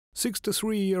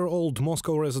63-year-old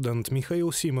Moscow resident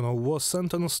Mikhail Simonov was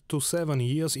sentenced to 7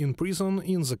 years in prison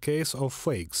in the case of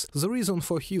fakes. The reason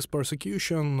for his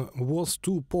persecution was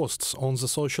 2 posts on the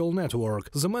social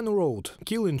network. The man wrote,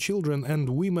 "Killing children and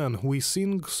women, we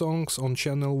sing songs on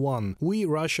Channel 1. We,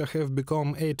 Russia, have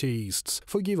become atheists.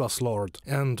 Forgive us, Lord.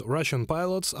 And Russian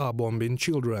pilots are bombing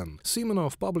children."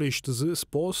 Simonov published these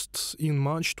posts in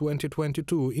March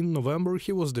 2022. In November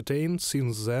he was detained.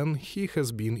 Since then he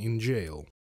has been in jail.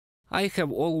 I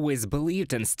have always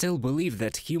believed and still believe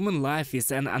that human life is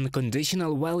an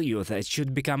unconditional value that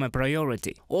should become a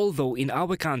priority, although in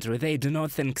our country they do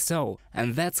not think so,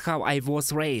 and that's how I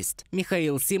was raised.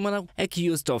 Mikhail Simonov,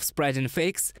 accused of spreading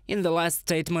fakes, in the last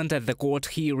statement at the court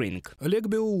hearing. Oleg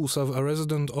Belousov, a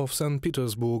resident of St.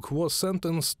 Petersburg, was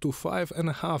sentenced to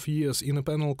 5.5 years in a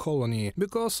penal colony.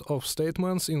 Because of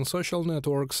statements in social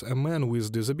networks, a man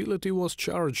with disability was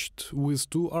charged with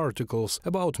 2 articles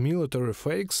about military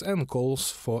fakes and calls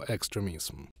for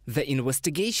extremism. The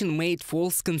investigation made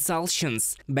false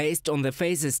conclusions based on the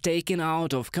phrases taken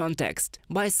out of context.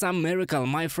 By some miracle,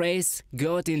 my phrase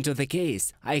got into the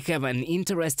case. I have an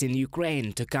interest in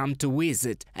Ukraine to come to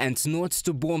visit and not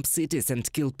to bomb cities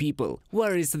and kill people.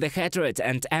 Where is the hatred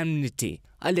and enmity?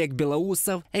 Oleg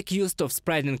Belousov, accused of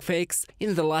spreading fakes,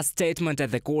 in the last statement at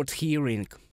the court hearing.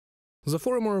 The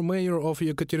former mayor of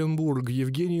Yekaterinburg,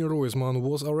 Evgeny Roizman,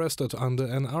 was arrested under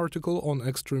an article on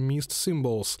extremist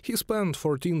symbols. He spent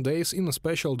 14 days in a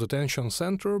special detention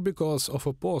center because of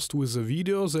a post with a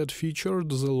video that featured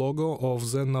the logo of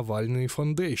the Navalny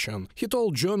Foundation. He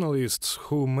told journalists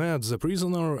who met the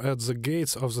prisoner at the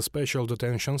gates of the special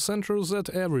detention center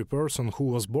that every person who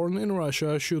was born in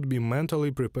Russia should be mentally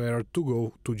prepared to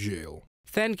go to jail.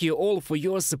 Thank you all for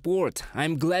your support.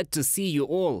 I'm glad to see you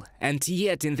all. And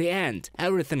yet, in the end,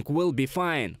 everything will be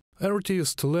fine.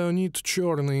 Artist Leonid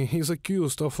Chorny is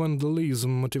accused of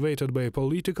vandalism motivated by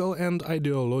political and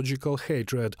ideological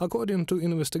hatred. According to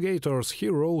investigators, he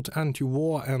wrote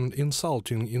anti-war and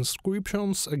insulting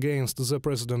inscriptions against the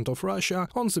president of Russia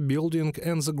on the building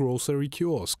and the grocery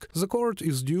kiosk. The court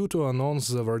is due to announce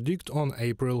the verdict on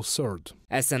April 3rd.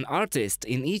 As an artist,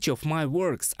 in each of my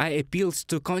works, I appealed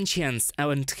to conscience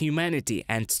and humanity,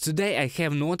 and today I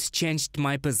have not changed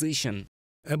my position.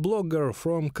 A blogger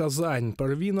from Kazan,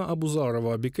 Parvina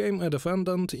Abuzarova, became a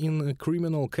defendant in a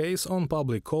criminal case on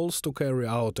public calls to carry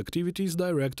out activities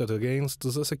directed against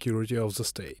the security of the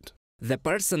state. The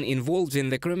person involved in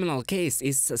the criminal case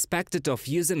is suspected of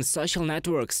using social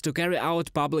networks to carry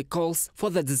out public calls for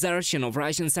the desertion of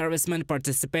Russian servicemen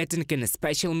participating in a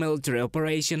special military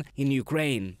operation in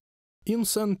Ukraine. In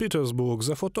St. Petersburg,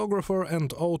 the photographer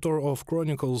and author of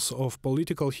Chronicles of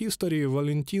Political History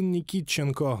Valentin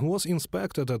Nikitchenko was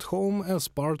inspected at home as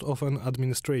part of an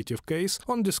administrative case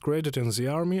on discrediting the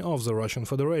army of the Russian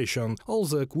Federation. All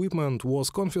the equipment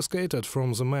was confiscated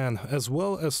from the man, as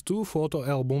well as 2 photo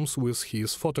albums with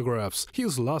his photographs.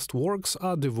 His last works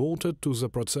are devoted to the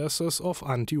processes of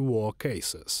anti-war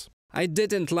cases. I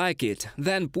didn't like it.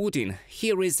 Then Putin.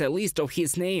 Here is a list of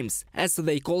his names, as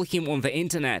they call him on the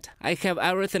internet. I have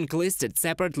everything listed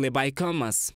separately by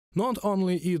commas. Not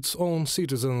only its own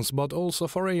citizens, but also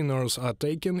foreigners are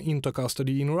taken into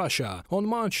custody in Russia. On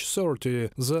March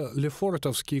 30, the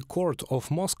Lefortovsky court of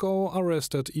Moscow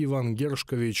arrested Ivan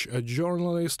Gershkovich, a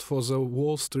journalist for the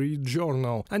Wall Street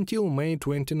Journal, until May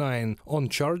 29 on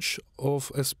charge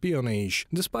of espionage,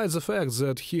 despite the fact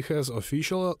that he has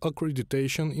official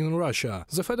accreditation in Russia.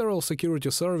 The Federal Security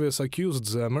Service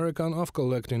accused the American of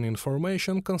collecting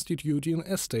information constituting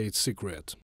a state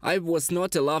secret. I was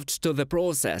not allowed to the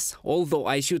process, although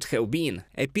I should have been.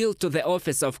 Appealed to the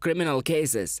Office of Criminal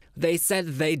Cases. They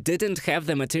said they didn't have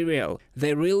the material.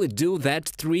 They really do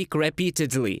that trick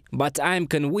repeatedly. But I'm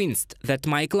convinced that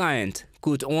my client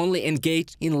could only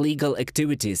engage in legal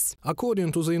activities.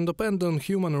 According to the independent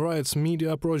human rights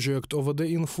media project Over the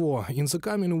Info, in the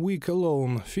coming week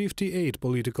alone, 58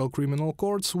 political criminal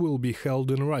courts will be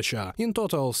held in Russia. In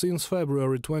total, since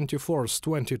February 24,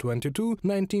 2022,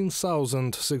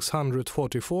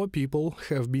 19,644 people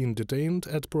have been detained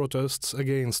at protests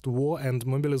against war and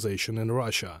mobilization in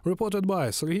Russia. Reported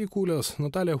by Sergei Kulyas,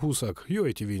 Natalia Husak,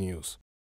 UATV News.